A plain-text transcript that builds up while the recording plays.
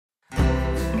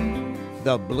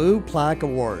The Blue Plaque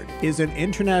Award is an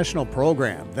international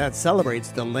program that celebrates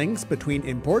the links between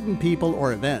important people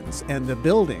or events and the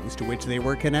buildings to which they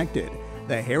were connected.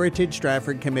 The Heritage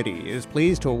Stratford Committee is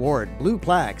pleased to award blue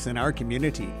plaques in our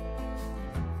community.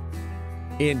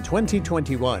 In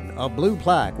 2021, a blue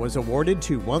plaque was awarded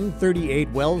to 138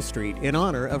 Wells Street in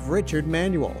honor of Richard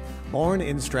Manuel. Born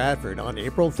in Stratford on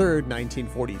April 3,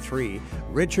 1943,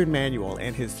 Richard Manuel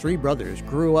and his three brothers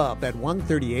grew up at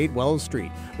 138 Wells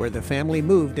Street, where the family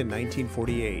moved in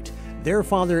 1948. Their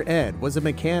father Ed was a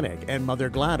mechanic and mother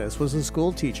Gladys was a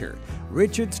school teacher.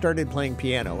 Richard started playing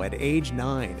piano at age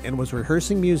 9 and was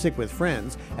rehearsing music with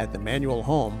friends at the Manuel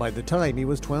home by the time he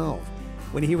was 12.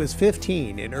 When he was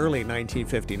 15 in early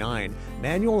 1959,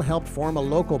 Manuel helped form a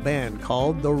local band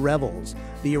called the Revols.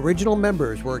 The original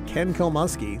members were Ken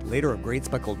Kilmuskie, later of Great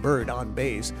Speckled Bird, on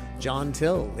bass, John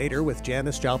Till, later with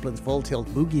Janis Joplin's Full Tilt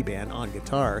Boogie Band on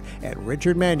guitar, and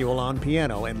Richard Manuel on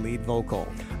piano and lead vocal.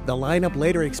 The lineup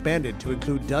later expanded to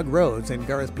include Doug Rhodes and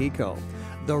Garth Pico.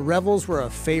 The Revols were a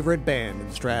favorite band in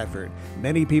Stratford.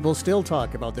 Many people still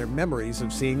talk about their memories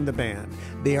of seeing the band.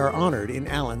 They are honored in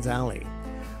Allen's Alley.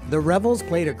 The Revols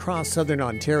played across southern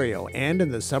Ontario, and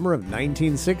in the summer of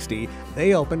 1960,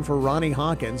 they opened for Ronnie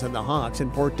Hawkins and the Hawks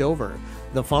in Port Dover.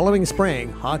 The following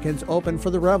spring, Hawkins opened for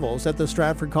the Revols at the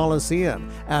Stratford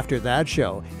Coliseum. After that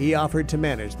show, he offered to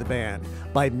manage the band.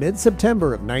 By mid-September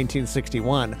of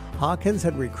 1961, Hawkins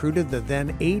had recruited the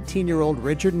then 18-year-old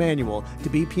Richard Manuel to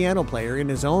be piano player in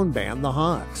his own band, the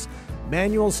Hawks.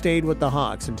 Manuel stayed with the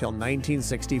Hawks until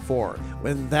 1964,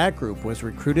 when that group was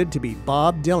recruited to be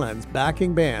Bob Dylan's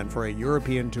backing band for a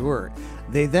European tour.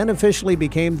 They then officially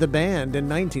became the band in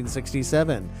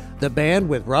 1967. The band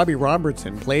with Robbie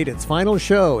Robertson played its final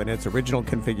show in its original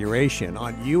configuration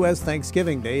on U.S.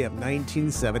 Thanksgiving Day of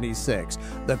 1976.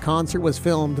 The concert was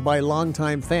filmed by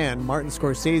longtime fan Martin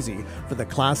Scorsese for the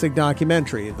classic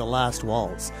documentary The Last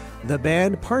Waltz. The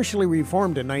band partially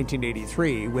reformed in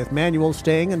 1983, with Manuel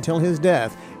staying until his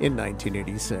death in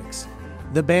 1986.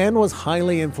 The band was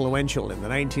highly influential in the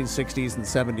 1960s and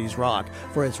 70s rock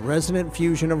for its resonant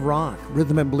fusion of rock,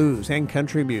 rhythm and blues, and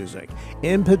country music.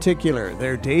 In particular,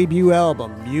 their debut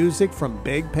album, Music from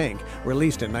Big Pink,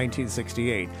 released in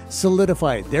 1968,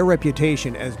 solidified their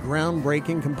reputation as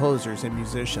groundbreaking composers and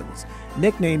musicians.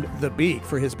 Nicknamed The Beak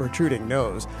for his protruding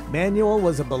nose, Manuel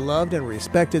was a beloved and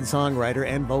respected songwriter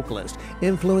and vocalist,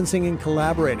 influencing and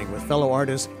collaborating with fellow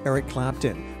artists Eric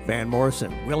Clapton, Van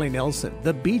Morrison, Willie Nelson,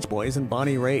 the Beach Boys, and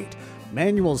Bonnie Raitt.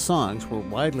 Manuel's songs were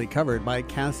widely covered by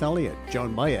Cass Elliot,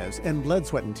 Joan Baez, and Blood,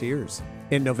 Sweat and Tears.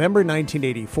 In November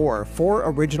 1984, 4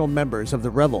 original members of the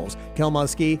Revols,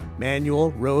 Kilmuskie,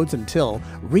 Manuel, Rhodes, and Till,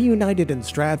 reunited in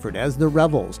Stratford as the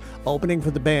Revols, opening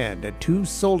for the band at 2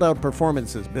 sold-out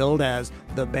performances billed as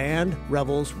the Band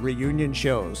Revols Reunion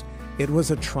Shows. It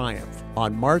was a triumph.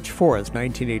 On March 4,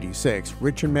 1986,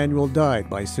 Richard Manuel died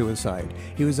by suicide.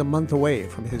 He was a month away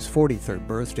from his 43rd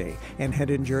birthday and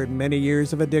had endured many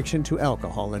years of addiction to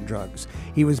alcohol and drugs.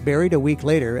 He was buried a week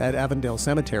later at Avondale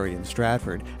Cemetery in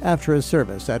Stratford after a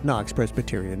service at Knox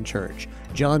Presbyterian Church.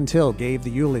 John Till gave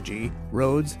the eulogy.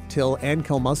 Rhodes, Till, and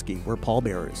Kilmuskie were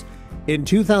pallbearers. In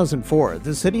 2004,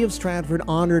 the City of Stratford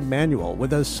honored Manuel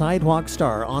with a sidewalk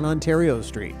star on Ontario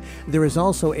Street. There is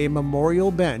also a memorial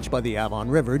bench by the Avon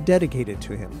River dedicated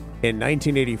to him. In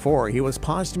 1984, he was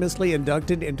posthumously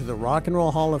inducted into the Rock and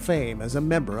Roll Hall of Fame as a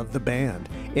member of the band.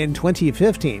 In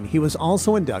 2015, he was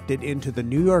also inducted into the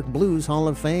New York Blues Hall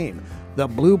of Fame. The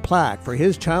Blue Plaque for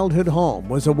his childhood home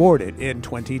was awarded in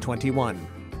 2021.